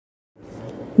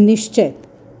निश्चय.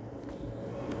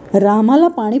 रामाला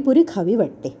पाणीपुरी खावी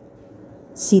वाटते.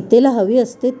 सीतेला हवी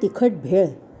असते तिखट भेळ.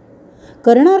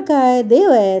 करणार काय,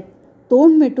 देव आहेत,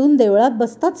 तोंड मिटून देवळात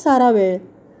बसतात सारा वेळ.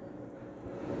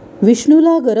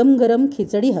 विष्णूला गरम गरम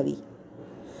खिचडी हवी,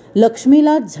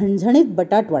 लक्ष्मीला झणझणीत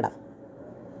बटाटवडा.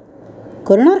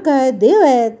 करणार काय, देव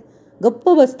आहेत, गप्प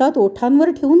बसतात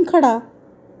ओठांवर ठेवून खडा.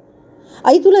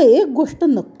 आई तुला एक गोष्ट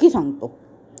नक्की सांगतो,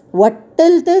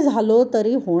 वाट्टेल ते झालो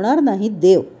तरी होणार नाही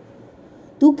देव.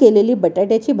 तू केलेली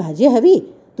बटाट्याची भाजी हवी,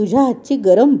 तुझ्या हातची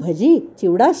गरम भजी,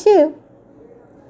 चिवडा शेव.